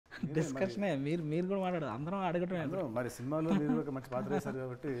డిస్కషనే మీరు కూడా మాట్లాడారు అందరం అడగటమే మరి సినిమాలో మీరు ఒక మంచి పాత్ర వేశారు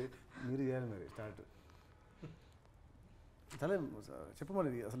కాబట్టి మీరు చేయాలి మరి స్టార్ట్ చాలా చెప్పు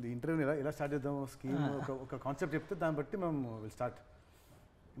మరి అసలు ఇంటర్వ్యూ ఎలా స్టార్ట్ చేద్దాం స్కీమ్ ఒక కాన్సెప్ట్ చెప్తే దాన్ని బట్టి మేము విల్ స్టార్ట్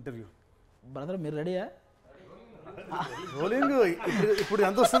ఇంటర్వ్యూ బ్రదర్ మీరు రెడీయా రోలింగ్ ఇప్పుడు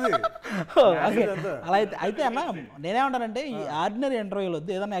ఎంత వస్తుంది అలా అయితే అన్న నేనేమంటానంటే ఈ ఆర్డినరీ ఇంటర్వ్యూలు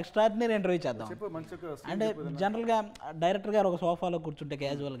వద్దు ఏదైనా ఎక్స్ట్రాడినరీ ఇంటర్వ్యూ చేద్దాం అంటే జనరల్గా డైరెక్టర్ గారు ఒక సోఫాలో కూర్చుంటే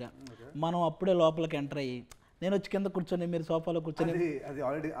క్యాజువల్గా మనం అప్పుడే లోపలికి ఎంటర్ అయ్యి నేను వచ్చి కింద కూర్చొని మీరు సోఫాలో కూర్చొని అది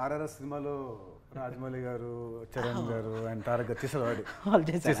ఆల్రెడీ ఆర్ఆర్ఎస్ సినిమాలో రాజమౌళి గారు చరణ్ గారు అండ్ తారక్ గారు చేశారు వాళ్ళు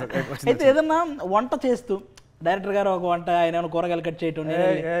చేశారు అయితే ఏదన్నా వంట చేస్తూ డైరెక్టర్ గారు ఒక వంట ఆయన కూరగాయలు కట్ చేయటం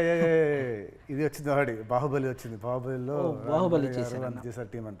ఇది వచ్చింది ఆల్రెడీ బాహుబలి వచ్చింది బాహుబలి చేశారు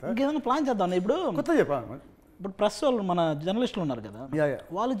టీం అంతా ఇంకేదైనా ప్లాన్ చేద్దాం ఇప్పుడు కొత్త చెప్పా ఇప్పుడు ప్రెస్ వాళ్ళు మన జర్నలిస్టులు ఉన్నారు కదా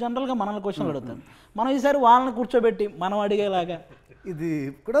వాళ్ళు జనరల్గా మనల్ని క్వశ్చన్లు అడుగుతారు మనం ఈసారి వాళ్ళని కూర్చోబెట్టి మనం అడిగేలాగా ఇది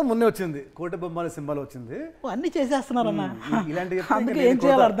కూడా మొన్నే వచ్చింది కోట బొమ్మల సింబాలో వచ్చింది అన్ని చేసేస్తున్నారన్న ఇలాంటి అందుకే ఏం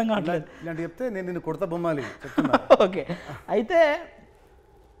చేయాలో అర్థం కావట్లేదు ఇలాంటి చెప్తే నేను నిన్ను కొడతా బొమ్మాలి ఓకే అయితే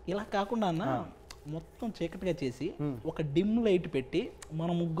ఇలా కాకుండా అన్న మొత్తం చీకటిగా చేసి ఒక డిమ్ లైట్ పెట్టి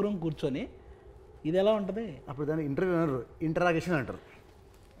మన ముగ్గురం కూర్చొని ఇది ఎలా ఉంటుంది అప్పుడు దాన్ని ఇంటర్వ్యూ అన్నారు ఇంటరాగేషన్ అంటారు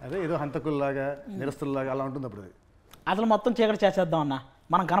అదే ఏదో హంతకుల్లాగా నిరస్తుల్లాగా అలా ఉంటుంది అప్పుడు అది అసలు మొత్తం చీకటి చేసేద్దాం అన్న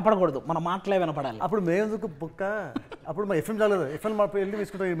మనం కనపడకూడదు మన మాటలే వినపడాలి అప్పుడు మేమెందుకు బుక్క అప్పుడు మా ఎఫ్ఎం చాలేదు ఎఫ్ఎం మా వెళ్ళి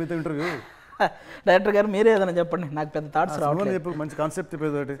తీసుకుంటాం మీతో ఇంటర్వ్యూ డైరెక్టర్ గారు మీరే ఏదైనా చెప్పండి నాకు పెద్ద థాట్స్ రావట్లేదు చెప్పు మంచి కాన్సెప్ట్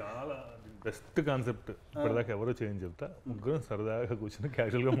చెప్పేది చాలా బెస్ట్ కాన్సెప్ట్ ఇప్పటిదాకా ఎవరో చేంజ్ చెప్తా ముగ్గురం సరదాగా కూర్చొని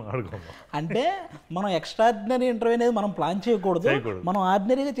క్యాజువల్గా మాట్లాడుకోము అంటే మనం ఎక్స్ట్రాడినరీ ఇంటర్వ్యూ అనేది మనం ప్లాన్ చేయకూడదు మనం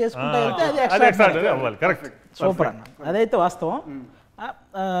ఆర్డినరీగా చేసుకుంటా వెళ్తే అది కరెక్ట్ సూపర్ అన్న అదైతే వాస్తవం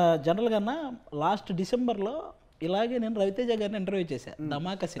జనరల్గా అన్న లాస్ట్ డిసెంబర్లో ఇలాగే నేను రవితేజ గారిని ఇంటర్వ్యూ చేశాను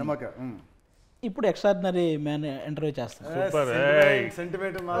ధమాకా సినిమా ఇప్పుడు ఎక్స్ట్రాడినరీ మ్యాన్ ఇంటర్వ్యూ చేస్తాను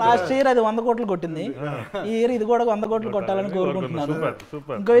లాస్ట్ ఇయర్ అది 100 కోట్లు కొట్టింది ఈ ఇయర్ ఇది కూడా 100 కోట్లు కొట్టాలని కోరుకుంటున్నాను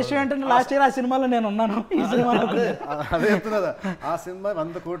ఇంకో విషయం ఏంటంటే లాస్ట్ ఇయర్ ఆ సినిమాలో నేను ఉన్నాను ఈ సినిమాలో అదే చెప్తున్నదా ఆ సినిమా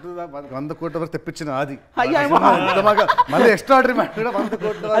 100 కోట్ల వరకు తెప్పించిన ఆది మళ్ళీ ఎక్స్ట్రాడినరీ మ్యాన్ 100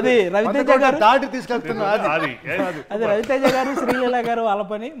 కోట్లు అది రవితేజ గారు దాటి తీసుకెళ్తున్న ఆది అది రవితేజ గారు శ్రీలీల గారు వాళ్ళ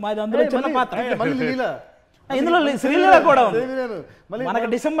పని మాది అందులో చిన్న పాత్ర మళ్ళీ లీలా ఇందులో శ్రీలీల కూడా మనకి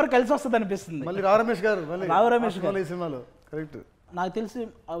డిసెంబర్ కలిసి వస్తుంది అనిపిస్తుంది మళ్ళీ రావు రమేష్ గారు ఈ సినిమాలో కరెక్ట్ నాకు తెలిసి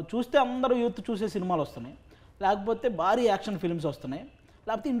చూస్తే అందరూ యూత్ చూసే సినిమాలు వస్తున్నాయి లేకపోతే భారీ యాక్షన్ ఫిల్మ్స్ వస్తున్నాయి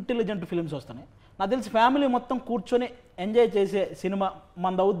లేకపోతే ఇంటెలిజెంట్ ఫిల్మ్స్ వస్తున్నాయి నాకు తెలిసి ఫ్యామిలీ మొత్తం కూర్చొని ఎంజాయ్ చేసే సినిమా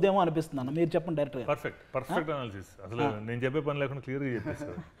మనది అవుద్దేమో అనిపిస్తుంది అన్న మీరు చెప్పండి డైరెక్టర్ పర్ఫెక్ట్ అనాలిసిస్ అసలు నేను చెప్పే పని లేకుండా క్లియర్గా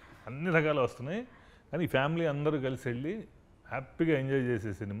చెప్పేస్తారు అన్ని రకాలు వస్తున్నాయి కానీ ఫ్యామిలీ అందరూ కలిసి వెళ్ళి హ్యాపీగా ఎంజాయ్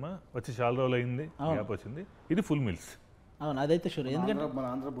చేసే సినిమా వచ్చి చాలా రోజులు అయింది గ్యాప్ వచ్చింది ఇది ఫుల్ మీల్స్ అవును అదైతే షూర్ ఎందుకంటే మన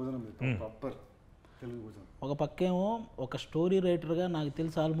ఆంధ్ర భోజనం ప్రాపర్ తెలుగు భోజనం ఒక పక్కేమో ఒక స్టోరీ రైటర్గా నాకు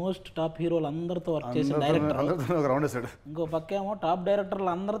తెలిసి ఆల్మోస్ట్ టాప్ హీరోలు అందరితో వర్క్ చేసిన డైరెక్టర్ ఇంకో పక్కేమో టాప్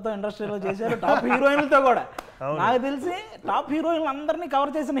డైరెక్టర్లు అందరితో ఇండస్ట్రీలో చేశారు టాప్ హీరోయిన్లతో కూడా నాకు తెలిసి టాప్ హీరోయిన్లు అందరినీ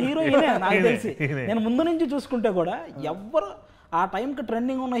కవర్ చేసిన హీరోయినే నాకు తెలిసి నేను ముందు నుంచి చూసుకుంటే కూడా ఎవ్వరు ఆ టైంకి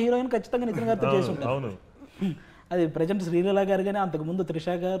ట్రెండింగ్ ఉన్న హీరోయిన్ ఖచ్చితంగా నితిన్ గారితో చేసి ఉంటారు అది ప్రజెంట్ శ్రీలీల గారు కానీ అంతకుముందు త్రిష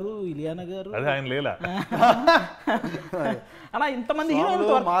గారు ఇలియానా గారు అలా ఇంతమంది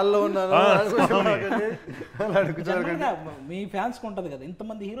హీరోయిన్తో మీ ఫ్యాన్స్కి ఉంటుంది కదా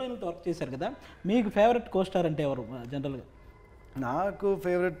ఇంతమంది హీరోయిన్లతో వర్క్ చేశారు కదా మీకు ఫేవరెట్ కోస్టార్ అంటే ఎవరు జనరల్గా నాకు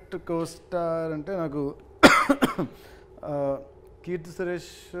ఫేవరెట్ కోస్టార్ అంటే నాకు కీర్తి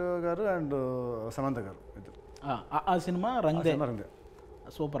సురేష్ గారు అండ్ సమంత గారు ఆ సినిమా రంగే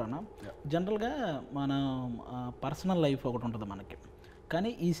సూపర్ అన్న జనరల్గా మన పర్సనల్ లైఫ్ ఒకటి ఉంటుంది మనకి కానీ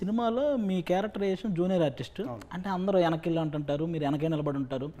ఈ సినిమాలో మీ క్యారెక్టరైజేషన్ జూనియర్ ఆర్టిస్ట్ అంటే అందరూ వెనకెళ్ళి అంటుంటారు మీరు వెనకే నిలబడి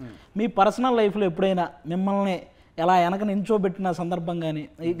ఉంటారు మీ పర్సనల్ లైఫ్లో ఎప్పుడైనా మిమ్మల్ని ఎలా వెనక నించోబెట్టిన సందర్భం కానీ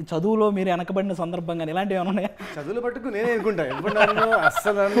చదువులో మీరు వెనకబడిన సందర్భం కానీ ఇలాంటివి ఏమైనా ఉన్నాయా చదువులు పట్టుకు నేనే అనుకుంటా ఎప్పుడు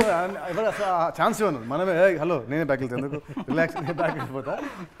అస్సలు ఛాన్స్ ఇవ్వను మనమే హలో నేనే బ్యాక్ వెళ్తాను ఎందుకు రిలాక్స్ నేను బ్యాక్ వెళ్ళిపోతా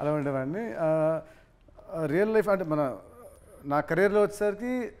అలా ఉండేవాడిని రియల్ లైఫ్ అంటే నా కెరీర్లో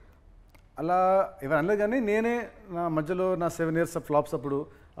వచ్చేసరికి అలా ఎవరు అనలేదు కానీ నేనే నా మధ్యలో నా 7 years ఫ్లాప్స్ అప్పుడు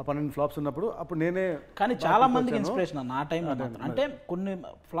ఆ 12 ఫ్లాప్స్ ఉన్నప్పుడు అప్పుడు నేనే కానీ చాలా మందికి ఇన్స్పిరేషన్ అన్న ఆ టైం అంటే కొన్ని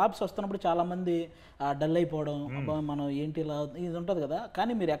ఫ్లాప్స్ వస్తున్నప్పుడు చాలా మంది డల్ అయిపోవడం మనం ఏంటి ఇలా ఇది ఉంటుంది కదా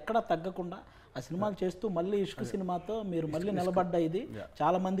కానీ మీరు ఎక్కడ తగ్గకుండా ఆ సినిమాలు చేస్తూ మళ్ళీ ఇష్క సినిమాతో మీరు మళ్ళీ నిలబడ్డ ఇది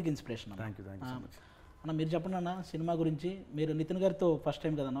చాలా మందికి ఇన్స్పిరేషన్ అన్న మీరు చెప్పండి అన్న సినిమా గురించి మీరు నితిన్ గారితో ఫస్ట్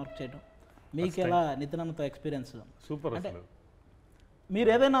టైం కదా వర్క్ చేయడం మీకు ఎలా నితిన్ అన్నతో ఎక్స్పీరియన్స్ సూపర్ అంటే మీరు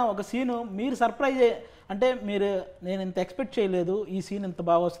ఏదైనా ఒక సీను మీరు సర్ప్రైజ్ అంటే మీరు నేను ఇంత ఎక్స్పెక్ట్ చేయలేదు ఈ సీన్ ఇంత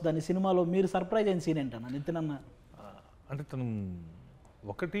బాగా వస్తుందని సినిమాలో మీరు సర్ప్రైజ్ అయిన సీన్ ఏంటన్నా నితిన్ అన్న అంటే తను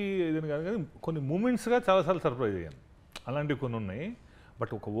ఒకటి ఏదని కాదు కానీ కొన్ని మూమెంట్స్గా చాలాసార్లు సర్ప్రైజ్ అయ్యాను అలాంటివి కొన్ని ఉన్నాయి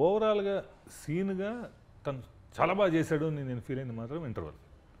బట్ ఒక ఓవరాల్గా సీన్గా తను చాలా బాగా చేశాడు అని నేను ఫీల్ అయింది మాత్రం ఇంటర్వెల్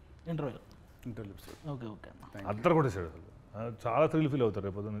ఓకే ఓకే అద్దరు కొట్టేశాడు అసలు. చాలా థ్రిల్ ఫీల్ అవుతారు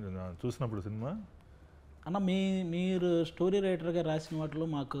రేపు చూసినప్పుడు సినిమా. అన్న మీరు స్టోరీ రైటర్గా రాసిన వాటిలో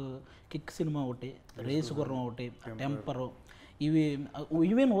మాకు కిక్ సినిమా ఒకటి, రేసు గుర్రం ఒకటి, టెంపరు, ఇవి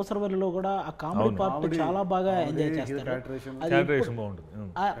ఈవెన్ ఊసరవల్లిలో కూడా ఆ కామెడీ పార్ట్ చాలా బాగా ఎంజాయ్ చేస్తారు.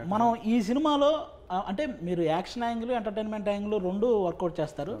 మనం ఈ సినిమాలో అంటే మీరు యాక్షన్ యాంగిల్ ఎంటర్టైన్మెంట్ యాంగిల్ రెండు వర్కౌట్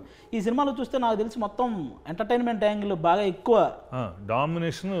చేస్తారు. ఈ సినిమాలో చూస్తే నాకు తెలిసి మొత్తం ఎంటర్టైన్మెంట్ యాంగిల్ బాగా ఎక్కువ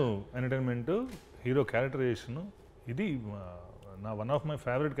డామినేషన్, ఎంటర్టైన్మెంట్, హీరో క్యారెక్టరైజేషన్, ఇది నా one of my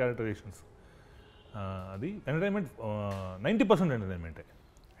favourite characterisations. అది ఎంటర్టైన్మెంట్ 90% ఎంటర్టైన్మెంటే.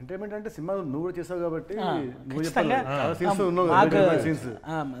 ఎంటర్టైన్మెంట్ అంటే సినిమా నువ్వు కూడా చేసావు కాబట్టి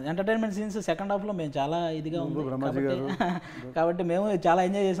ఎంటర్టైన్మెంట్ సీన్స్ సెకండ్ హాఫ్లో మేము చాలా ఇదిగా ఉంది కాబట్టి మేము చాలా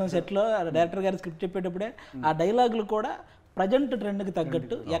ఎంజాయ్ చేసాం సెట్లో. డైరెక్టర్ గారు స్క్రిప్ట్ చెప్పేటప్పుడే ఆ డైలాగులు కూడా ప్రజెంట్ ట్రెండ్కి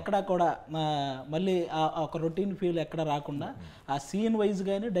తగ్గట్టు ఎక్కడా కూడా మళ్ళీ ఒక రొటీన్ ఫీల్ ఎక్కడ రాకుండా ఆ సీన్ వైజ్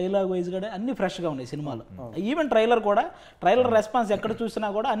కానీ డైలాగ్ వైజ్ కానీ అన్ని ఫ్రెష్గా ఉన్నాయి సినిమాలో. ఈవెన్ ట్రైలర్ రెస్పాన్స్ ఎక్కడ చూసినా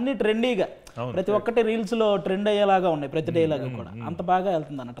కూడా అన్ని ట్రెండీగా, ప్రతి ఒక్కటి రీల్స్లో ట్రెండ్ అయ్యేలాగా ఉన్నాయి ప్రతి డైలాగ్ కూడా. అంత బాగా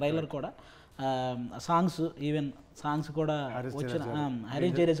వెళ్తుంది అన్న ట్రైలర్ కూడా. సాంగ్స్ కూడా వచ్చిన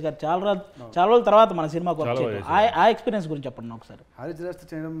హరీష్ జయరాజ్ గారు చాలా రోజుల తర్వాత మన సినిమాకి వచ్చారు. ఆ ఎక్స్పీరియన్స్ గురించి చెప్పండి ఒకసారి. హరీష్ జయరాజ్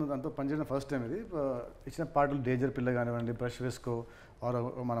చేయడం దాంతో పనిచేయడం ఫస్ట్ టైం ఇది. ఇచ్చిన పాటలు డేంజర్ పిల్ల కానివ్వండి, బ్రష్ వేసుకో,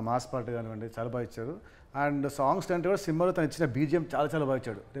 మన మాస్ పాట కానివ్వండి చాలా బాగా ఇచ్చారు. అండ్ సాంగ్స్ అంటే కూడా సినిమాలో తను ఇచ్చిన బీజిఎం చాలా బాగా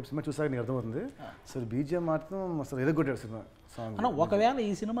ఇచ్చాడు. రేపు సినిమా చూసాక నీకు అర్థమవుతుంది. అసలు బీజిఎం మాత్రం అసలు ఎదగొట్టాడు సినిమా సాంగ్. ఒకవేళ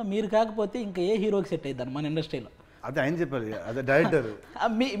ఈ సినిమా మీరు కాకపోతే ఇంకా ఏ హీరోకి సెట్ అవుతారు మన ఇండస్ట్రీలో? అదే ఆయన చెప్పాలి, అదే డైరెక్టర్.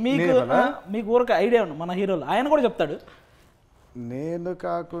 మీకు ఊరికి ఐడియా ఉంది మన హీరోలు, ఆయన కూడా చెప్తాడు. నేను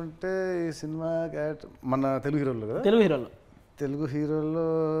కాకుంటే ఈ సినిమా మన తెలుగు హీరోలు కదా, తెలుగు హీరోల్లో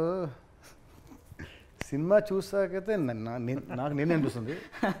సినిమా చూసాకైతే నాకు నేనే అనిపిస్తుంది,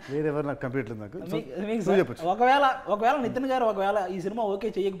 వేరెవరు నాకు కంప్లీట్ లేదు. నాకు చెప్పచ్చు. ఒకవేళ నితిన్ గారు ఒకవేళ ఈ సినిమా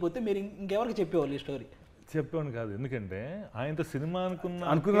ఓకే చేయకపోతే మీరు ఇంకెవరికి చెప్పేవాళ్ళు ఈ స్టోరీ? చెప్పేవాడిని కాదు, ఎందుకంటే ఆయనతో సినిమా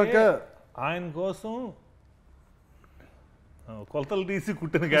అనుకున్నాక ఆయన కోసం కొలతలు తీసి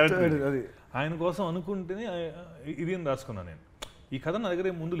కుట్టిన క్యారెక్టర్ అది. ఆయన కోసం అనుకుంటేనే ఇది అని రాసుకున్నాను నేను. ఈ కథ నా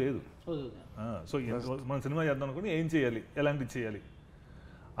దగ్గర ముందు లేదు. సో మన సినిమా చేద్దాం అనుకుని ఏం చేయాలి, ఎలాంటివి చేయాలి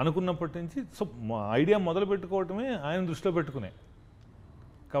అనుకున్నప్పటి నుంచి సో మా ఐడియా మొదలు పెట్టుకోవటమే ఆయన దృష్టిలో పెట్టుకునే.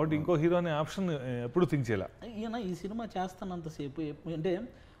 కాబట్టి ఇంకో హీరో అనే ఆప్షన్ ఎప్పుడు థింక్ చేయాలి. ఈయన ఈ సినిమా చేస్తున్నంతసేపు అంటే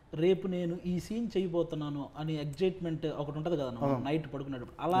రేపు నేను ఈ సీన్ చేయబోతున్నాను అని ఎగ్జైట్మెంట్ ఒకటి ఉంటుంది కదా నైట్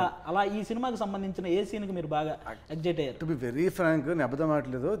పడుకునేటప్పుడు, అలా ఈ సినిమాకి సంబంధించిన ఏ సీన్కి మీరు బాగా ఎగ్జైట్ అయ్యారు? టు బి వెరీ ఫ్రాంక్, నేను అబద్ధం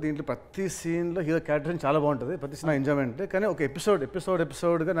ఆడలేదు. దీంట్లో ప్రతి సీన్లో హీరో క్యారెక్టర్ చాలా బాగుంటుంది, ప్రతి సినిమా ఎంజాయ్మెంట్. కానీ ఒక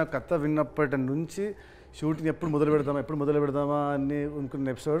ఎపిసోడ్గా నాకు కథ విన్నప్పటి నుంచి షూటింగ్ ఎప్పుడు మొదలు పెడదామా అని అనుకున్న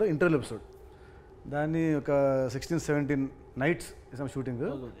ఎపిసోడ్ ఇంటర్వెల్ ఎపిసోడ్. దాన్ని ఒక 16-17 నైట్స్ షూటింగ్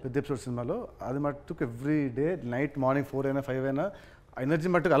పెద్ద ఎపిసోడ్ సినిమాలో. అది మట్టుకు ఎవ్రీ డే నైట్ మార్నింగ్ 4 అయినా 5 అయినా ఎనర్జీ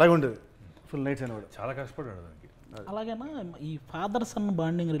మట్టుకు అలాగే ఉండేది, ఫుల్ నైట్స్ అనేవాడు. చాలా కష్టపడ్డాడు దానికి. అలాగేనా ఈ ఫాదర్ సన్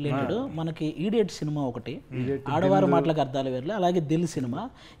బాండింగ్ రిలేటెడ్ మనకి ఈడియట్ సినిమా ఒకటి, ఆడవారి మాటలకు అర్థాలు వేర్లే, అలాగే దిల్ సినిమా.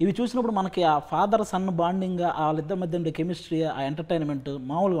 ఇవి చూసినప్పుడు మనకి ఆ ఫాదర్ సన్ బాండింగ్, వాళ్ళిద్దరి మధ్య ఉండే కెమిస్ట్రీ, ఆ ఎంటర్టైన్మెంట్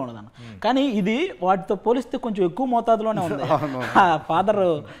మామూలుగా ఉండదన్న. కానీ ఇది వాటితో పోలిస్తే కొంచెం ఎక్కువ మోతాదులోనే ఉంది. ఫాదర్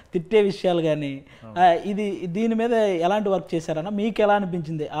తిట్టే విషయాలు కానీ ఇది దీని మీద ఎలాంటి వర్క్ చేశారన్న, మీకు ఎలా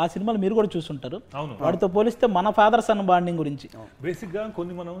అనిపించింది? ఆ సినిమాలు మీరు కూడా చూస్తుంటారు, వాటితో పోలిస్తే మన ఫాదర్ సన్ బాండింగ్ గురించి. బేసిక్గా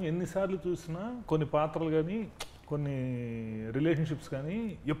కొన్ని మనం ఎన్నిసార్లు చూసినా కొన్ని పాత్రలు కానీ కొన్ని రిలేషన్షిప్స్ కానీ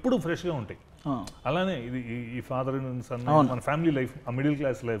ఎప్పుడు ఫ్రెష్గా ఉంటాయి. అలానే ఇది ఈ ఫాదర్ అండ్ సన్, మన ఫ్యామిలీ లైఫ్, ఆ మిడిల్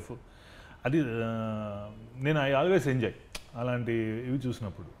క్లాస్ లైఫ్, అది నేను ఐ ఆల్వేస్ ఎంజాయ్ అలాంటి ఇవి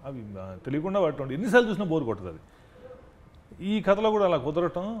చూసినప్పుడు. అవి తెలియకుండా వాటి ఎన్నిసార్లు చూసినా బోర్ కొట్టదు. అది ఈ కథలో కూడా అలా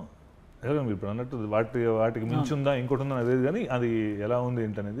కుదరటం, మీరు ఇప్పుడు అన్నట్టు వాటికి మించి ఉందా ఇంకోటి ఉందా అనేది, కానీ అది ఎలా ఉంది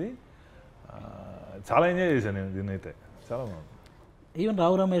ఏంటనేది చాలా ఎంజాయ్ చేశాను నేను దీన్ని. అయితే చాలా బాగుంది. ఈవెన్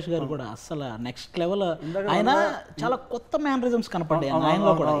రావు రమేష్ గారు కూడా అసలు నెక్స్ట్ లెవెల్. ఆయన చాలా కొత్త మ్యానరిజమ్స్ కనపడ్డాయి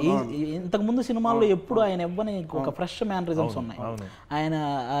ఆయనలో కూడా. ఇంతకు ముందు సినిమాల్లో ఎప్పుడు ఆయన ఇవ్వని ఒక ఫ్రెష్ మ్యానరిజమ్స్ ఉన్నాయి. ఆయన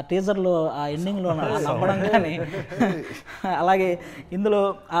ఆ టీజర్లో ఆ ఎండింగ్లో నవ్వడం కానీ, అలాగే ఇందులో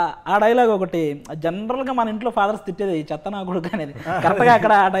ఆ డైలాగ్ ఒకటి, జనరల్గా మన ఇంట్లో ఫాదర్స్ తిట్టేది చెత్తనాకుడు కానీ కరెక్ట్గా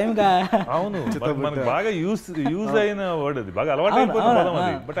అక్కడ ఆ టైంగా బాగా యూజ్ అయిన వర్డ్, అది బాగా అలవాటు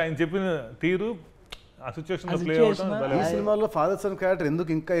అయిపోతుంది. బట్ ఆయన చెప్పిన తీరు ఈ సినిమాలో ఫాదర్ సన్ క్యారెక్టర్ ఎందుకు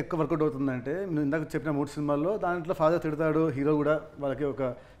ఇంకా ఎక్కువ వర్కౌట్ అవుతుందంటే, నేను ఇందాక చెప్పిన 3 సినిమాల్లో దాంట్లో ఫాదర్ తిడతాడు, హీరో కూడా వాళ్ళకి ఒక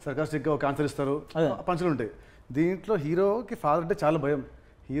సర్కాస్టిక్గా ఒక ఆన్సర్ ఇస్తారు, పంచులు ఉంటాయి. దీంట్లో హీరోకి ఫాదర్ అంటే చాలా భయం.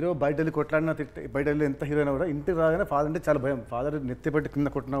 హీరో బయట వెళ్ళి కొట్లాడినా బయట వెళ్ళి ఎంత హీరో అయినా కూడా ఇంటికి రాగానే ఫాదర్ అంటే చాలా భయం. ఫాదర్ నెత్తిపెట్టి కింద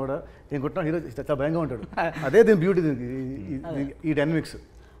కొట్టినా కూడా ఏం కొట్టినా హీరో చాలా భయంగా ఉంటాడు. అదే దీని బ్యూటీ, దీనికి ఈ డైనమిక్స్.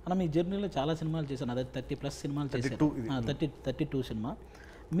 అన్న మీ జర్నీలో చాలా సినిమాలు చేశాను, అదే 30+ సినిమాలు చేశాను, 32 సినిమా.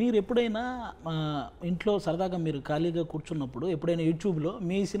 మీరు ఎప్పుడైనా ఇంట్లో సరదాగా మీరు ఖాళీగా కూర్చున్నప్పుడు ఎప్పుడైనా యూట్యూబ్లో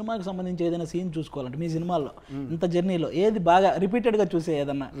మీ సినిమాకి సంబంధించి ఏదైనా సీన్ చూసుకోవాలంటే మీ సినిమాల్లో ఇంత జర్నీలో ఏది బాగా రిపీటెడ్గా చూసే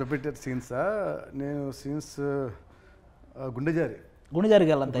ఏదన్నా? రిపీటెడ్ సీన్సా? నేను సీన్స్ గుండెజారి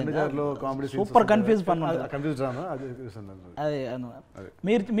వెళ్ళంతా సూపర్ కన్ఫ్యూజ్ అదే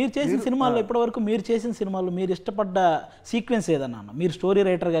మీరు చేసిన సినిమాల్లో ఇప్పటివరకు మీరు చేసిన సినిమాల్లో మీరు ఇష్టపడ్డ సీక్వెన్స్ ఏదన్నా మీరు స్టోరీ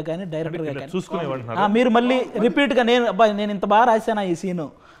రైటర్గా కానీ డైరెక్టర్గా కానీ మీరు మళ్ళీ రిపీట్గా నేను ఇంత బాగా రాశాను ఈ సీను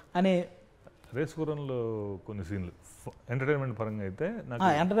అని? రేసుగుర్రంలో కొన్ని సీన్లు ఎంటర్టైన్మెంట్ పరంగా అయితే నాకు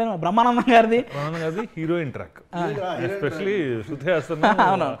ఎంటర్టైన్మెంట్ బ్రహ్మానందం గారిది heroine track, especially Shruti Haasan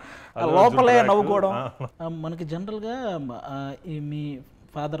లోపలే నవ్వుకోవడం. మనకి జనరల్గా ఈ మీ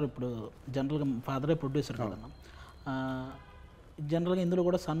ఫాదర్ ఇప్పుడు జనరల్గా ఫాదరే ప్రొడ్యూసర్ కదన్నా, జనరల్గా ఇందులో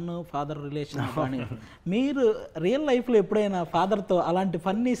కూడా సన్ ఫాదర్ రిలేషన్ కానీ మీరు రియల్ లైఫ్లో ఎప్పుడైనా ఫాదర్తో అలాంటి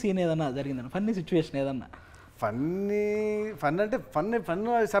ఫన్నీ సీన్ ఏదన్నా జరిగిందన్న, ఫన్నీ సిచ్యువేషన్ ఏదన్నా? ఫన్ అంటే ఫన్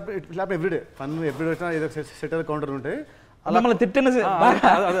ఎవ్రీడే వచ్చినా ఏదో సెటిల్ కౌంటర్ ఉంటాయి, అలా మళ్ళీ తిట్టిన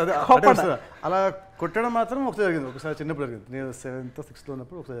అలా కొట్టడం మాత్రం ఒకసారి జరిగింది. ఒకసారి చిన్నప్పుడు జరిగింది, నేను 7th 6th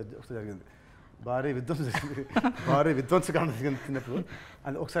ఉన్నప్పుడు ఒకసారి జరిగింది. భారీ విధ్వంస కారణం చిన్నప్పుడు,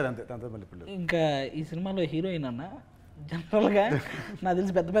 అది ఒకసారి అంతే. దాంతో మళ్ళీ ఇంకా ఈ సినిమాలో హీరోయిన్ అన్న జనరల్గా నాకు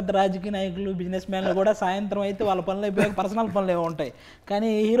తెలిసి పెద్ద పెద్ద రాజకీయ నాయకులు బిజినెస్ మ్యాన్లు కూడా సాయంత్రం అయితే వాళ్ళ పనులు అయిపోయాక పర్సనల్ పనులు ఏమో ఉంటాయి, కానీ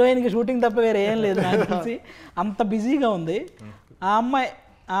హీరోయిన్కి షూటింగ్ తప్ప వేరే ఏం లేదు నాకు తెలిసి, అంత బిజీగా ఉంది. ఆ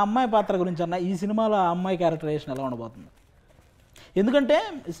అమ్మాయి పాత్ర గురించి అన్న, ఈ సినిమాలో ఆ అమ్మాయి క్యారెక్టరైజేషన్ ఎలా ఉండబోతుంది? ఎందుకంటే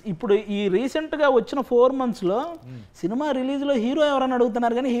ఇప్పుడు ఈ రీసెంట్గా వచ్చిన 4 monthsలో సినిమా రిలీజ్లో హీరో ఎవరైనా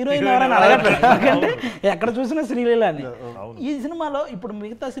అడుగుతున్నారు కానీ హీరోయిన్ ఎవరైనా అడగట్లేదు, ఎందుకంటే ఎక్కడ చూసినా శ్రీలీల అని. ఈ సినిమాలో ఇప్పుడు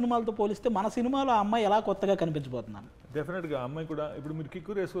మిగతా సినిమాలతో పోలిస్తే మన సినిమాలో ఆ అమ్మాయి ఎలా కొత్తగా కనిపించబోతున్నాను? డెఫినెట్గా ఆ అమ్మాయి కూడా ఇప్పుడు మీరు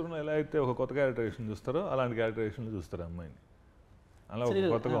కిక్కు రేసుకున్న ఎలా అయితే ఒక కొత్త క్యారెక్టరేషన్ చూస్తారో అలాంటి క్యారెక్టరేషన్ చూస్తారు అమ్మాయిని, అలా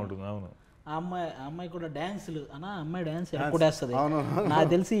కొత్తగా ఉంటుంది. అవును, ఆ అమ్మాయి కూడా డ్యాన్సులు అమ్మాయి డ్యాన్స్ ఎక్కడేస్తుంది నాకు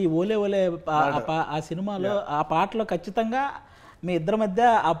తెలిసి. ఓలే ఓలే ఆ సినిమాలో ఆ పాటలో ఖచ్చితంగా మీ ఇద్దరి మధ్య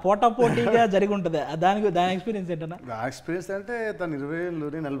ఆ పోటాపోటీగా జరిగి ఉంటుంది. దాని ఎక్స్పీరియన్స్ ఏంటన్నా? నా ఎక్స్పీరియన్స్ అంటే తను 20 ఏళ్ళు,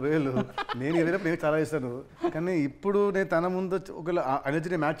 నేను 40 ఏళ్ళు, నేను 20 నేను చాలా ఇస్తాను, కానీ ఇప్పుడు నేను తన ముందు ఒకవేళ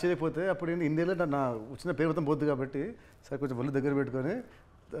ఎనర్జీని మ్యాచ్ చేయకపోతే అప్పుడు నేను ఇండియాలో నా వచ్చిన పేరు మొత్తం పోద్దు కాబట్టి సరే కొంచెం ఒళ్ళు దగ్గర పెట్టుకొని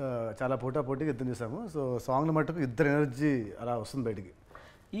చాలా పోటాపోటీగా యుద్ధం చేశాము. సో సాంగ్లో మట్టుకు ఇద్దరు ఎనర్జీ అలా వస్తుంది బయటికి.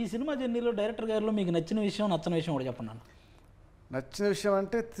 ఈ సినిమా జర్నీలో డైరెక్టర్ గారిలో మీకు నచ్చిన విషయం నచ్చని విషయం కూడా చెప్పండి. నచ్చిన విషయం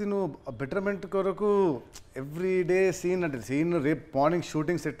అంటే తిను బెటర్మెంట్ కొరకు ఎవ్రీడే సీన్ రేపు మార్నింగ్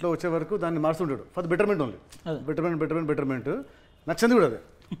షూటింగ్ సెట్లో వచ్చే వరకు దాన్ని మారుస్తుంటాడు ఫర్ బెటర్మెంట్ ఓన్లీ. బెటర్మెంట్ నచ్చింది కూడా అదే.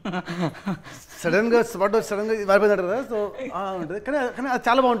 సడన్గా మారిపోయిందంటారు కదా, సో ఉంటుంది, కానీ అది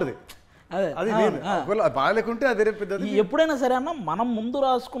చాలా బాగుంటుంది. అది బాగాలేకుంటే అది పెద్దది. ఎప్పుడైనా సరే అన్న మనం ముందు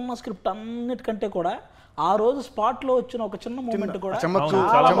రాసుకున్న స్క్రిప్ట్ అన్నిటికంటే కూడా ఆ రోజు స్పాట్ లో వచ్చిన ఒక చిన్న మూమెంట్ కూడా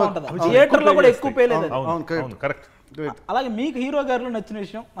థియేటర్ లో కూడా ఎక్కువ పేలేదు. అలాగే మీకు హీరో గారిలో నచ్చిన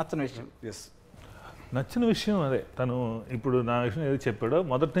విషయం నచ్చని విషయం? నచ్చిన విషయం అదే, తను ఇప్పుడు నా విషయం ఏది చెప్పాడో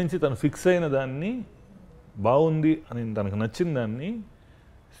మొదటి నుంచి తను ఫిక్స్ అయిన దాన్ని బాగుంది అని తనకు నచ్చిన దాన్ని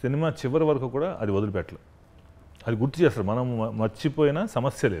సినిమా చివరి వరకు కూడా అది వదిలిపెట్టలేదు. అది గుర్తు చేస్తారు, మనం మర్చిపోయినా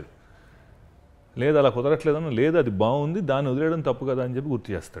సమస్య లేదు అలా కుదరట్లేదన్న లేదు, అది బాగుంది దాన్ని వదిలేయడం తప్పు కదా అని చెప్పి గుర్తు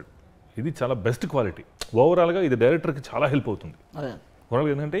చేస్తాడు. ఇది చాలా బెస్ట్ క్వాలిటీ. ఓవరాల్గా ఇది డైరెక్టర్కి చాలా హెల్ప్ అవుతుంది.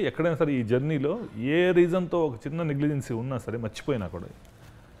 ఓవరాల్గా ఎందుకంటే ఎక్కడైనా సరే ఈ జర్నీలో ఏ రీజన్తో ఒక చిన్న నెగ్లిజెన్సీ ఉన్నా సరే మర్చిపోయినా కూడా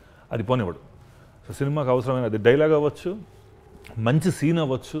అది పోనివ్వడు. సో సినిమాకి అవసరమైన అది డైలాగ్ అవ్వచ్చు, మంచి సీన్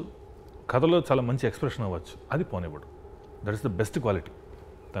అవ్వచ్చు, కథలో చాలా మంచి ఎక్స్ప్రెషన్ అవ్వచ్చు, అది పోనివ్వడు. That is the best quality.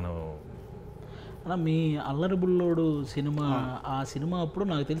 తను మీ అల్లరి బుల్లోడు సినిమా, ఆ సినిమా అప్పుడు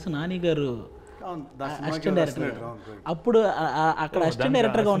నాకు తెలిసి నాని గారు అసిస్టెంట్ డైరెక్టర్, అప్పుడు అక్కడ అసిస్టెంట్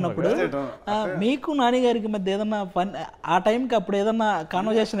డైరెక్టర్గా ఉన్నప్పుడు మీకు నాని గారికి మధ్య ఏదన్నా ఫన్ ఆ టైంకి అప్పుడు ఏదన్నా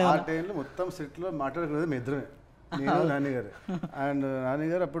కాన్వర్జేషన్? ఆ టైంలో మొత్తం సెట్లో మాట్లాడుకునేది మీ ఇద్దరమే, నేను నాన్నగారు. అండ్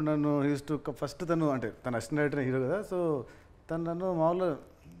నాన్నగారు అప్పుడు నన్ను ఫస్ట్ తను అసిస్టెంట్ డైరెక్టర్ హీరో కదా, సో తను నన్ను మామూలుగా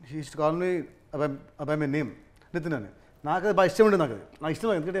హీస్ట్ కాల్ మీ అబ్బాయి మీ నేమ్ నితిన్ అని. నాకు అది బాగా ఇష్టం ఉండేది, నాకు ఇష్టం,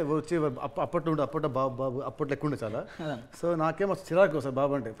 ఎందుకంటే వచ్చి అప్పట్లో బాబు అప్పట్లో ఎక్కువ ఉండే చాలా. సో నాకేమో చిరాకు సార్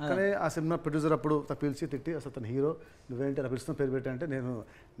బాబు అంటే. కానీ ఆ సినిమా ప్రొడ్యూసర్ అప్పుడు పిలిచి తిట్టి అసలు తన హీరో నువ్వేంటి అలా పిలుస్తున్న పేరు పెట్టి అంటే నేను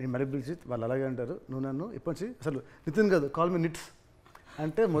మరీ పిలిచి వాళ్ళు అలాగే అంటారు, నువ్వు నన్ను ఇప్పటి అసలు నితిన్ కాదు కాల్ మీ నిట్స్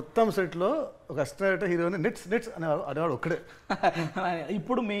అంటే మొత్తం సెట్లో ఒక అసిస్టెంట్ హీరోని నిట్స్ అనేవాడు ఒక్కడే.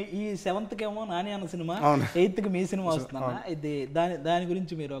 ఇప్పుడు మీ ఈ 7th ఏమో నాని అన్న సినిమా, 8th మీ సినిమా వస్తున్నా, ఇది దాని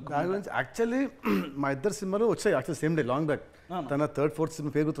గురించి మీరు? దాని గురించి యాక్చువల్లీ మా ఇద్దరు సినిమాలు వచ్చాయి actually same day, long back. తన 3rd 4th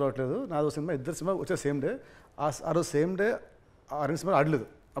సినిమా పేరు గుర్తు రావట్లేదు, నాదో సినిమా ఇద్దరు సినిమా వచ్చే సేమ్ డే. ఆ రోజు సేమ్ డే ఆ 2 సినిమాలు ఆడలేదు,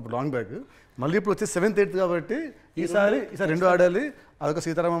 అప్పుడు లాంగ్ బ్యాక్. మళ్ళీ ఇప్పుడు వచ్చి 7th 8th కాబట్టి ఈసారి 2 ఆడాలి. అదొక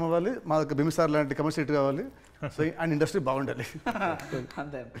సీతారామం అవ్వాలి, మాదొక బిమిసార్ లాంటి కమర్షియల్ హిట్ కావాలి. సో అండ్ ఇండస్ట్రీ బాగుండాలి.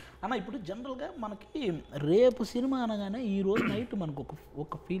 అంతే అన్న. ఇప్పుడు జనరల్గా మనకి రేపు సినిమా అనగానే ఈ రోజు నైట్ మనకు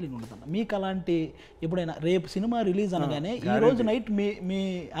ఒక ఫీలింగ్ ఉంటుంది. మీకు అలాంటి ఎప్పుడైనా రేపు సినిమా రిలీజ్ అనగానే ఈ రోజు నైట్ మీ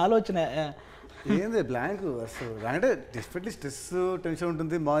ఆలోచన ఏంది బ్లాంక్ అసలు? అంటే డెఫినెట్లీ స్ట్రెస్ టెన్షన్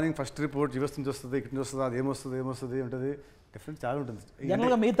ఉంటుంది. మార్నింగ్ ఫస్ట్ రిపోర్ట్ జీవస్ నుంచి వస్తుంది, ఇక్కడి నుంచి వస్తుంది, అది ఏమొస్తుంది ఉంటుంది. డెఫినెట్ చాలా ఉంటుంది.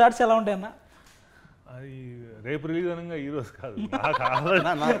 జనరల్గా మీ థాట్స్ ఎలా ఉంటాయన్న? అది రేపు రిలీజ్ అనగా ఈ రోజు కాదు,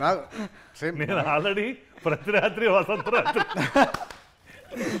 నేను ఆల్రెడీ ప్రతి రాత్రి వసంత రాత్రి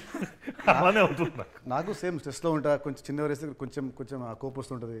అలానే అవుతుంది. నాకు సేమ్ స్ట్రెస్లో ఉంటా. కొంచెం చిన్న వరేస్తే కొంచెం కోపం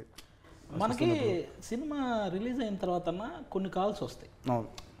వస్తుంటుంది. మనకి సినిమా రిలీజ్ అయిన తర్వాత కొన్ని కాల్స్ వస్తాయి. అవును.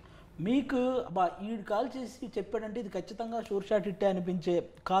 మీకు ఈ కాల్ చేసి చెప్పాడంటే ఇది ఖచ్చితంగా షూర్ షాట్ హిట్టే అనిపించే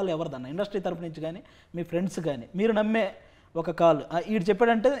కాల్ ఎవరిదన్న? ఇండస్ట్రీ తరపు నుంచి కానీ మీ ఫ్రెండ్స్ కానీ మీరు నమ్మే ఒక కాల్ ఈడు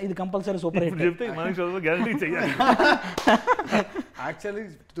చెప్పాడంటే ఇది కంపల్సరీ సూపర్ హిట్ చెప్తే గ్యారంటీ చేయాలి. Actually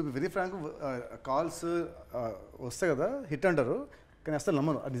to be very Frank, calls వస్తాయి కదా హిట్ అంటారు, కానీ అసలు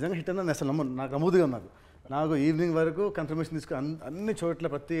నమ్మను. అది నిజంగా హిట్ అన్నా నేను అసలు నమ్మను. నాకు నమ్మదుగా నాకు ఈవినింగ్ వరకు కన్ఫర్మేషన్ తీసుకొని అన్ని చోట్ల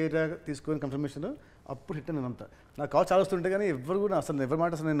ప్రతి ఏరియా తీసుకొని కన్ఫర్మేషన్ అప్పుడు హిట్ అని నమ్ముతా. నాకు కాల్ చాలా వస్తుంటాయి కానీ ఎవరు కూడా ఎవరి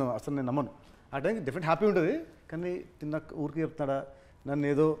మాట అసలు నేను నమ్మను. ఆ టైంకి డెఫినెట్ హ్యాపీ ఉంటుంది, కానీ నాకు ఊరికి చెప్తున్నాడా, నన్ను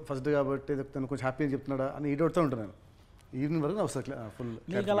ఏదో ఫస్ట్ కాబట్టి చెప్తాను కొంచెం హ్యాపీ అని చెప్తున్నాడా అని ఈడొడుతూ ఉంటాను నేను. ఈవినింగ్ వరకు వస్తుంది ఫుల్.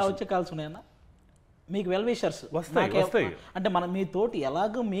 మీకు అలా వచ్చే కాల్స్ ఉన్నాయన్న? మీకు వెల్ విషర్స్ వస్తాయి అంటే మీ తోటి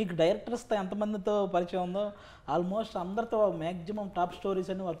ఎలాగో మీకు డైరెక్టర్స్తో ఎంతమందితో పరిచయం ఉందో ఆల్మోస్ట్ అందరితో మ్యాక్సిమం టాప్ స్టోరీస్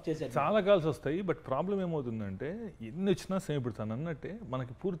అన్ని వర్క్ చేశారు. చాలా కాల్స్ వస్తాయి. బట్ ప్రాబ్లం ఏమవుతుందంటే ఎన్ని వచ్చినా సేమ్ ఇప్పుడు అన్నట్టే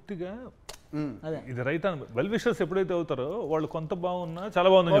మనకి పూర్తిగా ఇది రైట్ అని వెల్ విషర్స్ ఎప్పుడైతే అవుతారో వాళ్ళు కొంత బాగున్నా చాలా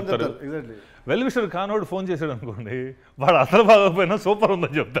బాగుందని చెప్తారు. వెల్ విషర్ కానోడు ఫోన్ చేశాడు అనుకోండి, వాడు అసలు బాగోకపోయినా సూపర్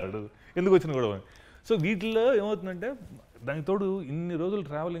ఉందని చెప్తాడు, ఎందుకు వచ్చిన కూడా. సో వీటిలో ఏమవుతుందంటే దానికి తోడు ఇన్ని రోజులు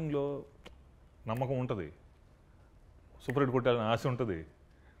ట్రావెలింగ్లో నమ్మకం ఉంటుంది, సూపర్ హిట్ కొట్టాలని ఆశ ఉంటుంది,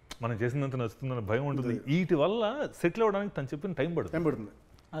 మనం చేసినంత నచ్చుతుందని భయం ఉంటుంది. వీటి వల్ల సెటిల్ అవ్వడానికి తను చెప్పిన టైం పడుతుంది.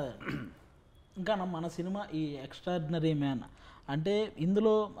 అదే ఇంకా మన సినిమా ఈ ఎక్స్ట్రాడినరీ మ్యాన్ అంటే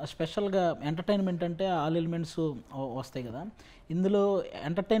ఇందులో స్పెషల్గా ఎంటర్టైన్మెంట్ అంటే ఆల్ ఎలిమెంట్స్ వస్తాయి కదా. ఇందులో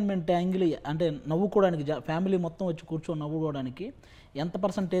ఎంటర్టైన్మెంట్ యాంగిల్ అంటే నవ్వుకోవడానికి ఫ్యామిలీ మొత్తం వచ్చి కూర్చొని నవ్వుకోవడానికి ఎంత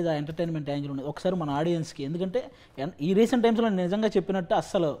పర్సంటేజ్ ఆ ఎంటర్టైన్మెంట్ యాంగిల్ ఉంది ఒకసారి మన ఆడియన్స్కి? ఎందుకంటే ఈ రీసెంట్ టైమ్స్లో నిజంగా చెప్పినట్టు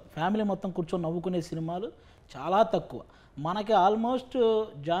అస్సలు ఫ్యామిలీ మొత్తం కూర్చొని నవ్వుకునే సినిమాలు చాలా తక్కువ. మనకి ఆల్మోస్ట్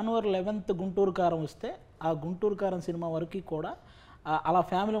January 11th గుంటూరు కారం వస్తే ఆ గుంటూరు కారం సినిమా వరకు కూడా అలా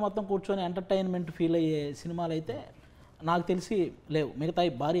ఫ్యామిలీ మొత్తం కూర్చొని ఎంటర్టైన్మెంట్ ఫీల్ అయ్యే సినిమాలు అయితే నాకు తెలిసి లేవు. మిగతా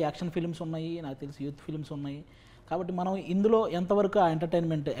భారీ యాక్షన్ ఫిల్మ్స్ ఉన్నాయి, నాకు తెలిసి యూత్ ఫిల్మ్స్ ఉన్నాయి. కాబట్టి మనం ఇందులో ఎంతవరకు ఆ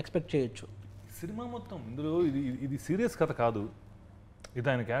ఎంటర్టైన్మెంట్ ఎక్స్పెక్ట్ చేయొచ్చు? సినిమా మొత్తం ఇందులో ఇది సీరియస్ కథ కాదు, ఇది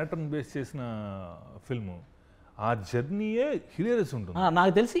ఆయన క్యారెక్టర్ని బేస్ చేసిన ఫిల్ము. ఆ జర్నీయే హిలేరియస్ ఉంటుంది.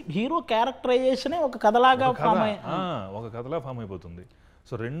 నాకు తెలిసి హీరో క్యారెక్టరైజేషనే ఒక కథలాగా ఒక కథలా ఫామ్ అయిపోతుంది.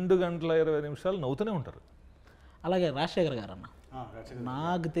 సో 2 గంటల 20 నిమిషాలు నవ్వుతూనే ఉంటారు. అలాగే రాజశేఖర్ గారు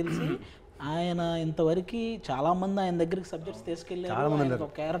నాకు తెలిసి ఆయన ఇంతవరకు చాలామంది ఆయన దగ్గరికి సబ్జెక్ట్స్ తీసుకెళ్ళారు,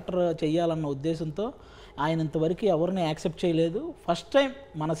 ఒక క్యారెక్టర్ చేయాలన్న ఉద్దేశంతో ఆయన ఇంతవరకు ఎవరిని యాక్సెప్ట్ చేయలేదు. ఫస్ట్ టైం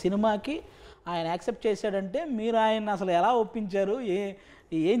మన సినిమాకి ఆయన యాక్సెప్ట్ చేశాడంటే మీరు ఆయన అసలు ఎలా ఒప్పించారు,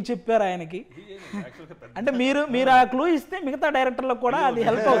 ఏం చెప్పారు ఆయనకి? అంటే మీరు ఆ క్లూ ఇస్తే మిగతా డైరెక్టర్లకు కూడా అది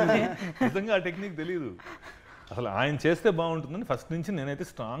హెల్ప్ అవుతుంది. నిజంగా ఆ టెక్నిక్ తెలియదు అసలు. ఆయన చేస్తే బాగుంటుందని ఫస్ట్ నుంచి నేనైతే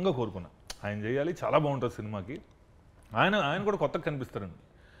స్ట్రాంగ్గా కోరుకున్నా. ఆయన చేయాలి, చాలా బాగుంటుంది సినిమాకి. ఆయన కూడా కొత్తగా కనిపిస్తారండి.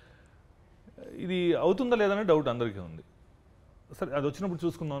 ఇది అవుతుందా లేదనే డౌట్ అందరికీ ఉంది. సరే అది వచ్చినప్పుడు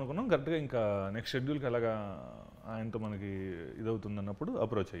చూసుకుందాం అనుకున్నాం. కరెక్ట్గా ఇంకా నెక్స్ట్ షెడ్యూల్కి ఎలాగా ఆయనతో మనకి ఇదవుతుంది అన్నప్పుడు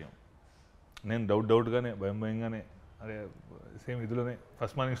అప్రోచ్ అయ్యాం. నేను డౌట్గానే భయంగానే అదే same ఇదిలోనే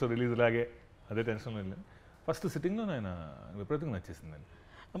first morning show release లాగే అదే టెన్షన్లో వెళ్ళాను. ఫస్ట్ సిట్టింగ్లో ఆయన విపరీతంగా నచ్చేసిందండి.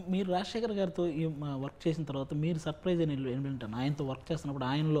 మీరు రాజశేఖర్ గారితో వర్క్ చేసిన తర్వాత మీరు సర్ప్రైజ్ అని ఏంటంటాను, ఆయనతో వర్క్ చేస్తున్నప్పుడు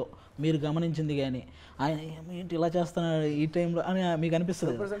ఆయనలో మీరు గమనించింది కానీ ఆయన ఏంటి ఇలా చేస్తున్నాడు ఈ టైంలో అని మీకు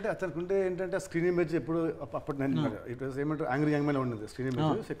అనిపిస్తుంది? అంటే అతనికి ఉంటే ఏంటంటే స్క్రీన్ ఇమేజ్ ఎప్పుడు అప్పుడు ఇట్ వాజ్ ఏమంటారు యాంగ్రీ యంగ్ మ్యాన్ ఉండేది స్క్రీన్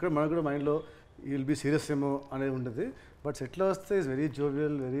ఇమేజ్. ఎక్కడ మనకు కూడా మైండ్లో ఈ విల్ బీ సీరియస్ ఏమో అనేది ఉంటుంది. బట్ సెట్లో వస్తే is very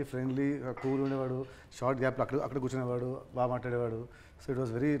jovial, very friendly, cool ఉండేవాడు, షార్ట్ గ్యాప్లో అక్కడ కూర్చునేవాడు, బాగా మాట్లాడేవాడు. So it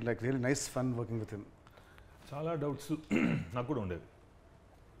was very like really nice fun working with him. చాలా డౌట్స్ నాకు కూడా ఉండేవి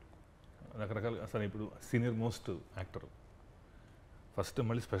రకరకాల. అసలు ఇప్పుడు సీనియర్ మోస్ట్ యాక్టర్ ఫస్ట్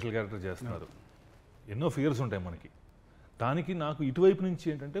మళ్ళీ స్పెషల్ క్యారెక్టర్ చేస్తున్నారు, ఎన్నో ఫియర్స్ ఉంటాయి మనకి. దానికి నాకు ఇటువైపు నుంచి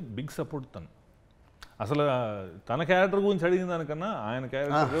ఏంటంటే బిగ్ సపోర్ట్ తను. అసలు తన క్యారెక్టర్ గురించి అడిగిన దానికన్నా ఆయన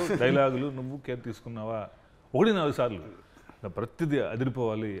క్యారెక్టర్ డైలాగులు నువ్వు కేర్ తీసుకున్నావా 1-4 సార్లు ప్రతిదీ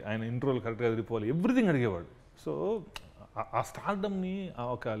అదిరిపోవాలి, ఆయన ఇంట్రోలు కరెక్ట్గా అదిరిపోవాలి, ఎవ్రీథింగ్ అడిగేవాడు. సో ఆ స్టార్డమ్ని, ఆ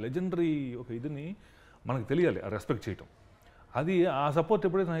ఒక లెజెండరీ ఒక ఇదిని మనకు తెలియాలి, ఆ రెస్పెక్ట్ చేయటం. అది ఆ సపోర్ట్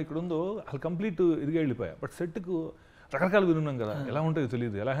ఎప్పుడైతే నాకు ఇక్కడ ఉందో అసలు కంప్లీట్ ఇదిగా వెళ్ళిపోయా. బట్ సెట్కు రకరకాలు వినున్నాం కదా, ఎలా ఉంటుందో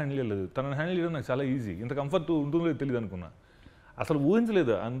తెలియదు, ఎలా హ్యాండిల్ చేయలేదు. తనని హ్యాండిల్ చేయడం నాకు చాలా ఈజీ, ఇంత కంఫర్ట్ ఉంటుందో తెలియదు అనుకున్నా. అసలు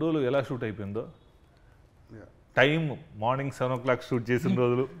ఊహించలేదు అన్ని రోజులు ఎలా షూట్ అయిపోయిందో. టైం మార్నింగ్ 7 o'clock షూట్ చేసిన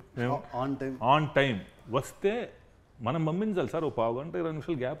రోజులు మేము ఆన్ టైం వస్తే మనం పంపించాలి సార్, ఓ 15 గంట 20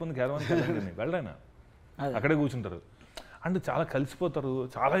 నిమిషాలు గ్యాప్ ఉంది క్యారవాన్కి వెళ్ళాయన, అక్కడే కూర్చుంటారు. అండ్ చాలా కలిసిపోతారు,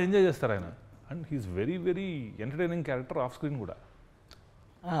 చాలా ఎంజాయ్ చేస్తారు ఆయన. And he's very very entertaining character off screen కూడా.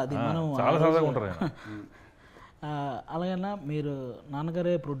 చాలా సరదాగా ఉంటారు ఆయన. అలాగైనా మీరు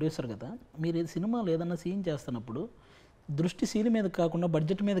నాన్నగారే ప్రొడ్యూసర్ కదా, మీరు సినిమాలో ఏదన్నా సీన్ చేస్తున్నప్పుడు దృష్టి సీన్ మీద కాకుండా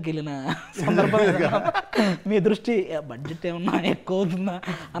బడ్జెట్ మీదకి వెళ్ళిన సందర్భం మీ దృష్టి బడ్జెట్ ఏమన్నా ఎక్కువ అవుతుందా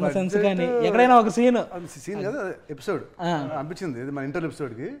అన్న సెన్స్ కానీ ఎక్కడైనా ఒక సీన్ కదా ఎపిసోడ్ అనిపించింది. ఇది మన ఇంటర్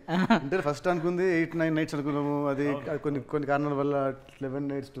ఎపిసోడ్కి ఇంటర్ ఫస్ట్ అనుకుంది 8-9 nights అనుకున్నాము. అది కొన్ని కారణాల వల్ల 11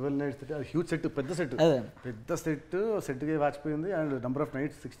 nights 12 nights హ్యూజ్ సెట్, పెద్ద సెట్కి వాచిపోయింది. And number of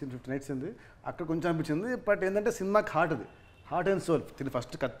nights 16-15 nights ఉంది. అక్కడ కొంచెం అనిపించింది. బట్ ఏంటంటే సినిమాకి హార్ట్ అండ్ సోల్ తిని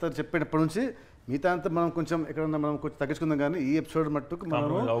ఫస్ట్ కథ చెప్పేటప్పటి నుంచి మిగతా అంతా మనం కొంచెం ఎక్కడన్నా మనం కొంచెం తగ్గించుకుందాం, కానీ ఈ ఎపిసోడ్ మట్టుకు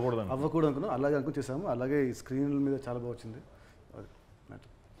మనం అవ్వకూడదు అనుకున్నాం. అలాగే అనుకుని చేసాము. అలాగే ఈ స్క్రీన్ మీద చాలా బాగా వచ్చింది.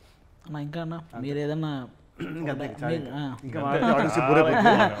 ఇంకా అన్న మీరు ఏదన్నా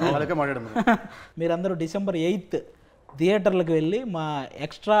మీరందరూ December 8th థియేటర్లకు వెళ్ళి మా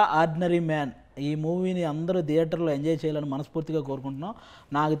ఎక్స్ట్రా ఆర్డినరీ మ్యాన్ ఈ మూవీని అందరూ థియేటర్లో ఎంజాయ్ చేయాలని మనస్ఫూర్తిగా కోరుకుంటున్నాం.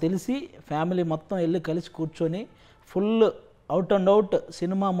 నాకు తెలిసి ఫ్యామిలీ మొత్తం వెళ్ళి కలిసి కూర్చొని full out and out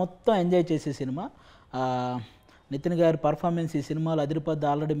cinema మొత్తం ఎంజాయ్ చేసే సినిమా. నితిన్ గారి పర్ఫార్మెన్స్ ఈ సినిమాలో అదిరిపోద్ది,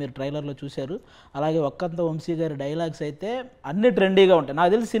 ఆల్రెడీ మీరు ట్రైలర్లో చూశారు. అలాగే వక్కంత వంశీ గారి డైలాగ్స్ అయితే అన్ని ట్రెండీగా ఉంటాయి.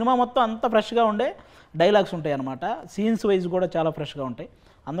 నాకు తెలిసి సినిమా మొత్తం అంతా ఫ్రెష్గా ఉండే డైలాగ్స్ ఉంటాయి అన్నమాట. సీన్స్ వైజ్ కూడా చాలా ఫ్రెష్గా ఉంటాయి.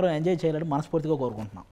 అందరూ ఎంజాయ్ చేయాలని మనస్ఫూర్తిగా కోరుకుంటున్నాం.